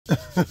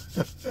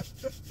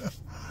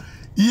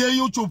Yeah,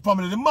 YouTube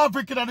family, the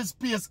Maverick in the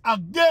space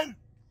again.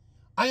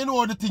 And you know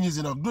what the thing is,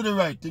 you know, do the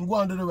right thing. Go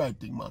and do the right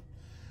thing, man.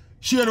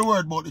 Share the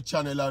word about the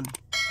channel and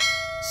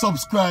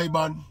subscribe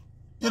and,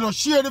 you know,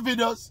 share the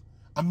videos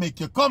and make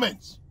your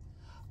comments.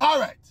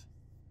 Alright.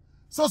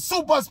 So,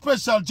 super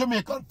special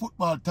Jamaican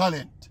football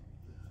talent,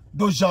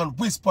 Dojan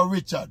Whisper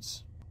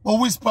Richards. But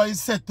Whisper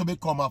is set to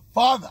become a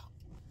father.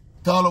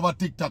 It's all over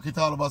TikTok, it's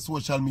all over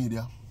social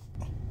media.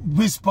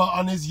 Whisper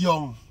and his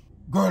young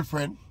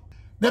girlfriend,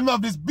 them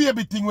have this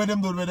baby thing where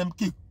them do where them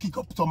kick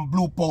up some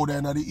blue powder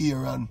in the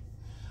ear, and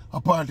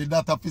apparently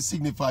that have to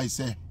signify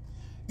say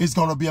it's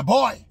gonna be a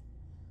boy.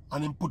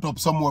 And him put up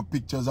some more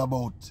pictures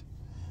about.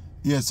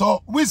 Yeah,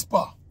 so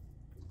Whisper,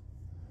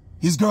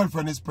 his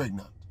girlfriend is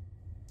pregnant.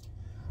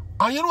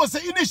 And you know,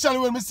 say initially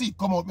when me see it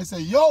come out, me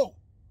say, yo,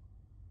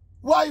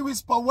 why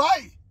Whisper,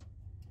 why?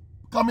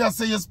 Come here,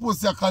 say you're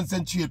supposed to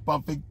concentrate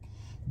on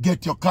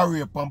get your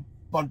career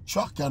on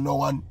track, you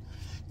know, and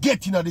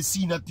get into the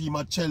senior team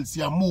at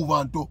Chelsea and move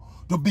on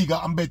to bigger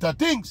and better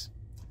things.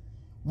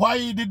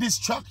 Why the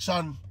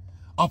distraction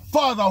of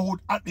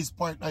fatherhood at this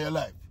point in your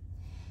life?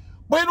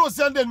 But you know,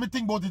 say, and then me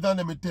think about it and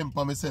then me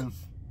temper myself.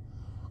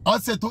 I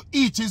say to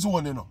each his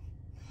own, you know.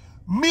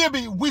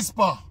 Maybe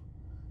Whisper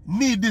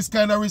need this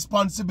kind of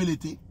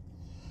responsibility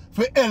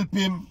for help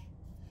him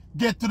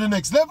get to the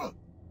next level.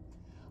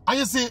 And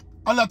you see,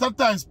 a lot of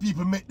times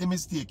people make the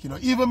mistake, you know.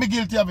 Even me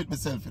guilty of it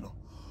myself, you know.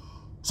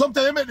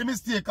 Sometimes you make the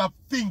mistake of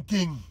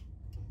thinking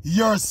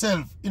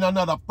yourself in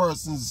another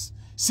person's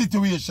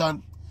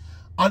situation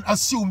and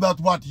assume that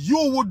what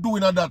you would do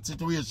in that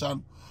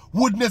situation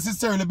would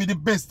necessarily be the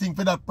best thing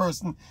for that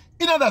person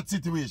in that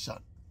situation.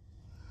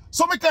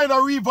 So me kind of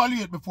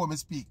reevaluate before me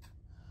speak.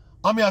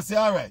 And me I say,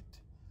 alright,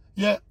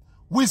 yeah,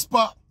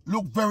 Whisper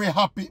look very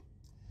happy.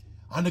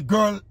 And the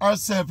girl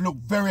herself look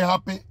very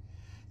happy.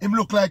 Him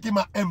look like him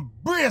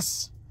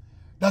embrace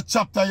that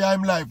chapter of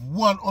him life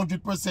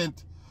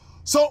 100%.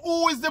 So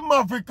who is the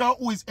Maverick or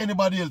who is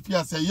anybody else?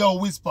 You say, yo,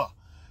 Whisper,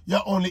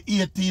 you're only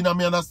 18 and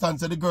me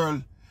understand, so the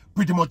girl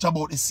pretty much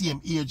about the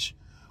same age.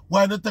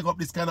 Why not take up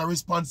this kind of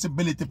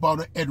responsibility for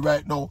the head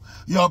right now?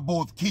 You're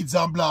both kids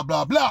and blah,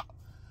 blah, blah.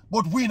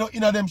 But we not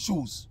in them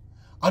shoes.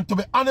 And to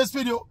be honest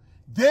with you,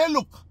 they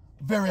look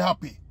very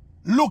happy.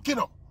 Look, you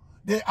know,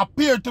 they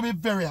appear to be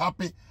very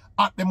happy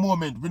at the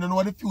moment. We don't know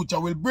what the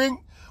future will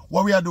bring.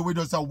 What we are doing, we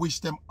just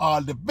wish them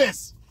all the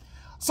best.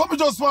 So we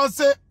just want to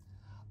say,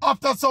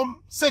 after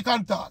some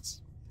second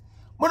thoughts,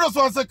 we just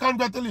want to say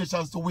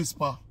congratulations to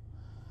Whisper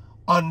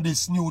on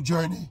this new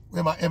journey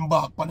where I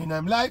embark on in my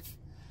life.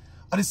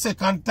 And the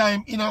second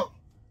time in a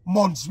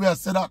month we have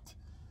said that.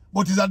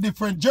 But it's a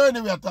different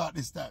journey we are talking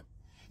this time.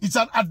 It's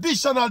an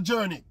additional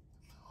journey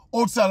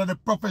outside of the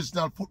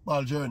professional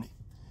football journey.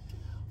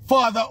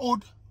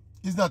 Fatherhood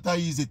is not an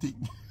easy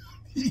thing.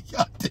 I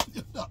can't tell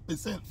you that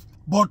myself.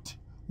 But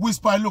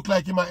Whisper look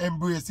like he might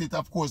embrace it,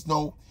 of course,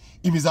 now.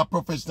 Him is a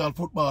professional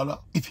footballer.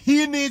 If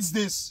he needs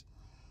this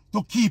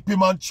to keep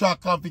him on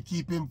track and to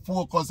keep him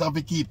focused and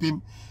to keep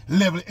him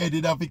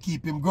level-headed and to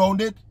keep him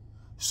grounded,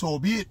 so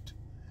be it.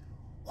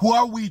 Who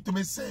are we to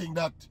be saying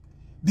that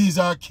these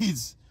are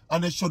kids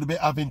and they should be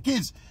having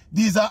kids?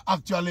 These are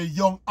actually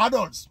young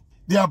adults.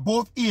 They are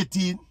both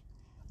 18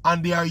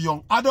 and they are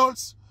young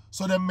adults,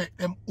 so they make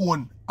them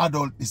own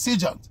adult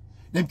decisions.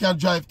 They can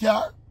drive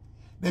car,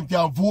 they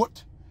can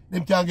vote, they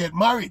can get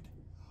married.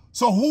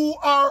 So who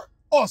are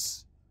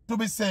us to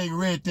be saying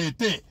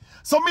rate-te?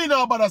 So me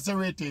now about to say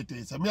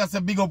rate-te. So me I say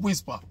big up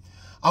Whisper.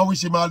 I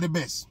wish him all the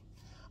best.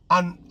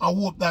 And I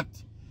hope that,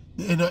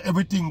 you know,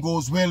 everything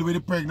goes well with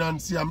the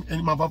pregnancy and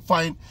him have a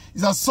fine.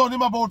 Is a son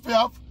him about to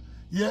have?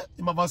 Yeah,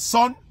 him have a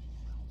son.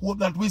 Hope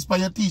that Whisper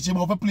you teach him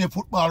how to play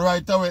football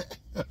right away.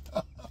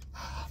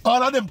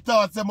 All of them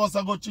thoughts they must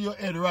have go to your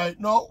head right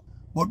now.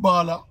 But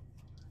Bala,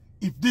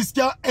 if this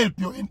can help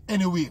you in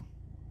any way,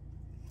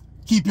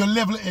 keep your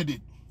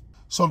level-headed.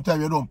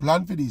 Sometimes you don't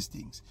plan for these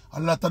things. A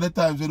lot of the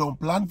times we don't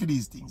plan for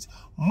these things.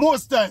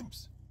 Most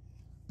times,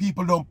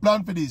 people don't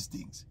plan for these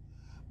things.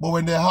 But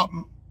when they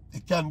happen,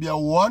 it can be a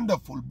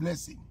wonderful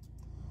blessing.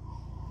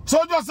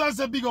 So just as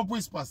a big up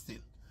Whisper still.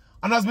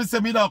 And as me say,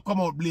 me not come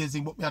out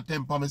blazing, but me a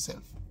temper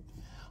myself.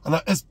 And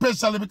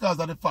especially because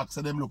of the fact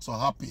that them look so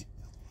happy.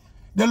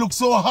 They look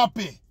so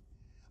happy.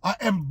 I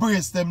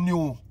embrace them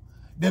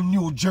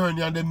new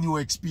journey and them new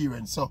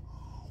experience. So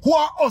who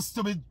are us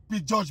to be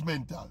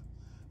judgmental?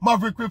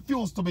 Maverick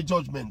refuse to be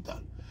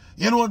judgmental.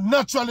 You know,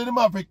 naturally the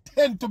Maverick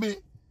tend to be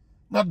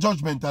not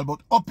judgmental, but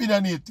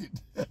opinionated.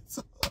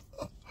 So,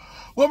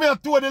 when we are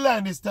toward the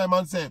line this time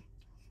and say,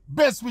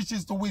 best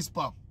wishes to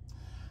Whisper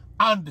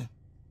and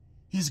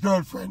his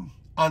girlfriend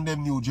and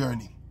them new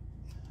journey.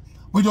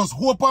 We just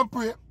hope and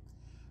pray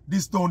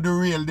this don't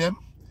derail them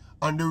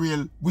and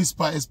derail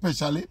Whisper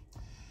especially.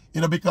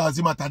 You know, because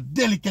him at a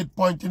delicate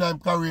point in his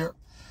career.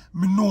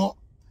 Me know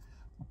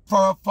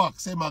for a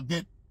fact he might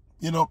get,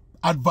 you know,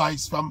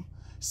 advice from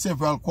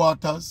several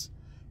quarters.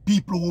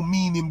 People who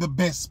mean him the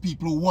best,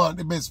 people who want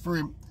the best for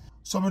him.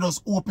 So we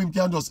just hope him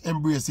can just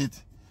embrace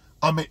it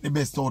and make the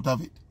best out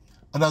of it.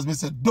 And as we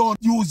said, don't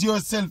use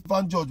yourself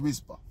and judge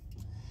Whisper.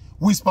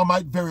 Whisper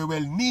might very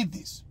well need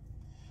this.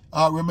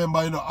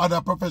 Remember, you know,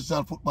 other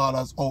professional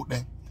footballers out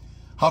there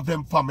have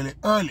them family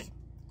early.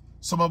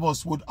 Some of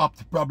us would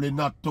opt probably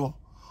not to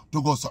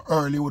go so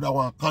early. Would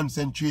want to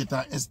concentrate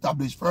and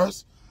establish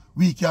first.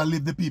 We can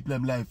live the people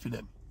them life for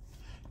them.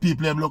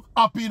 People them look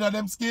happy in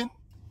them skin.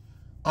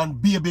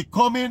 And baby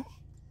coming.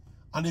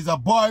 And it's a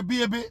boy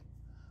baby.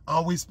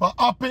 And Whisper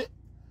happy.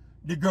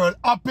 The girl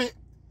happy.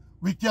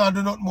 We can't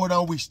do nothing more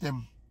than wish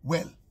them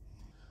well.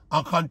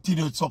 And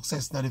continued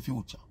success in the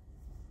future.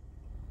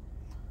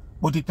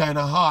 But it's kind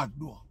of hard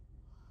though.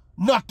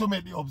 Not to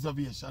make the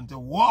observation to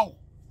wow.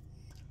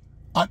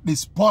 At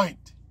this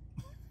point.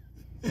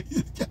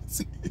 You can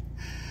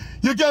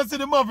see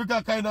the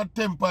Maverick kind of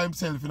temper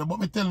himself, you know. But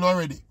me tell you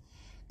already.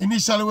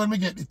 Initially when we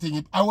get the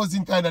thing, I was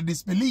in kind of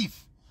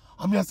disbelief.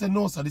 I mean I said,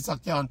 no sir, this I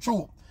can't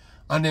true.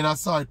 And then I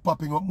saw it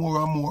popping up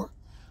more and more.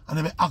 And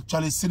then I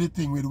actually see the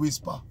thing with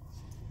Whisper.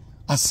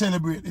 I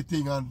celebrate the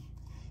thing and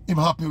I'm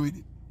happy with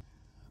it.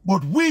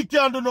 But we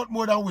can't do nothing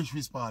more than wish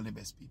Whisper all the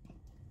best people.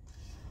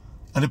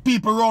 And the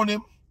people around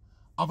him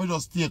have to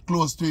just stay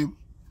close to him.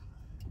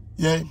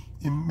 Yeah,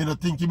 I don't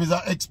think him is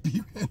an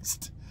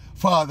experienced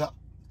father.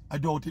 I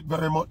doubt it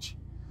very much.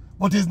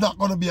 But it's not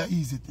going to be an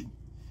easy thing.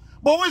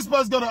 But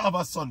Whisper's going to have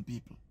a son,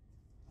 people.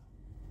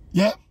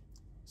 Yeah?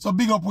 So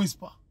big up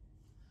Whisper.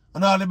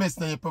 And all the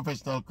best in your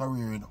professional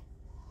career, you know.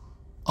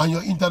 And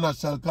your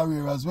international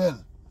career as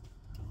well.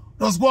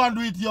 Just go and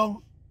do it,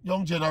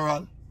 young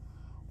general.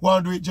 Go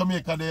and do it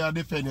Jamaica there and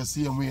defend the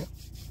same way.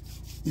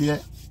 Yeah?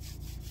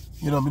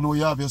 You know, I know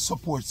you have your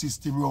support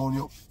system around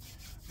you.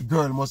 The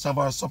girl must have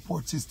her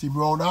support system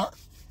around her.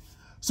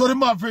 So the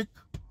Maverick,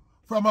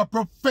 from a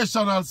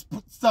professional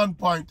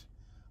standpoint,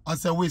 I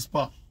say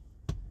Whisper,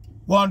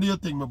 what do you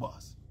think, my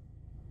boss?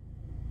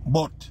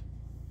 But,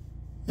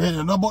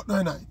 yeah, no but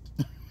no night.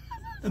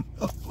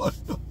 No but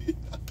no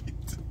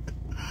night.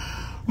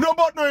 No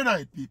but no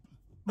night, people.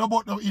 No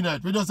but no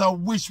night. We just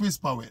wish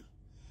Whisper well.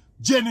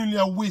 Genuinely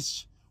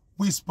wish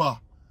Whisper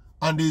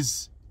and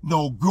his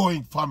now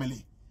growing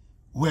family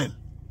well.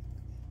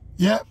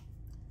 Yeah?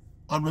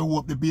 And we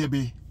hope the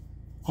baby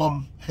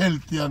come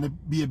healthy and the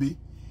baby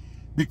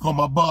become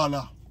a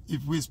baller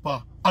if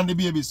Whisper and the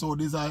baby so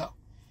desire.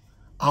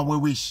 And we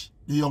wish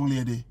the young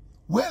lady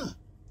well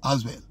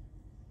as well.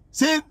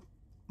 See?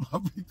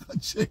 Maverick can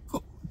check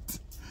out.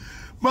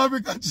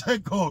 Maverick can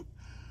check out.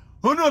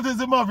 Who notice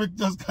the Maverick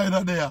just kind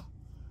of there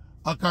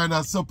and kind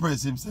of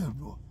suppress himself.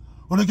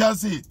 When you can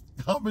see it,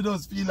 we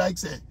just feel like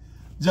say,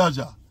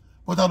 Jaja.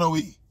 But I know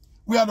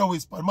we are no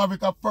Whisper.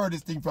 Maverick have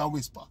furthest thing from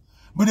Whisper.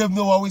 We don't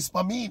know what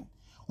Whisper mean.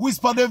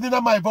 Whisper don't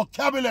in my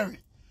vocabulary.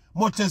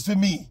 Much as for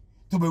me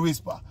to be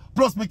Whisper.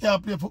 Plus me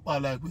can't play football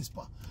like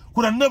Whisper.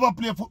 Could have never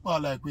play football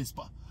like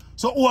Whisper.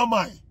 So who am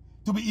I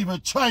to be even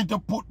trying to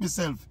put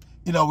myself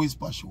in a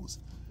Whisper shoes?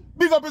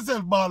 Big up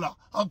yourself, baller,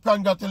 and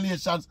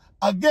congratulations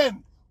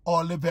again.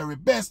 All the very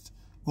best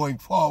going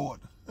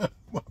forward.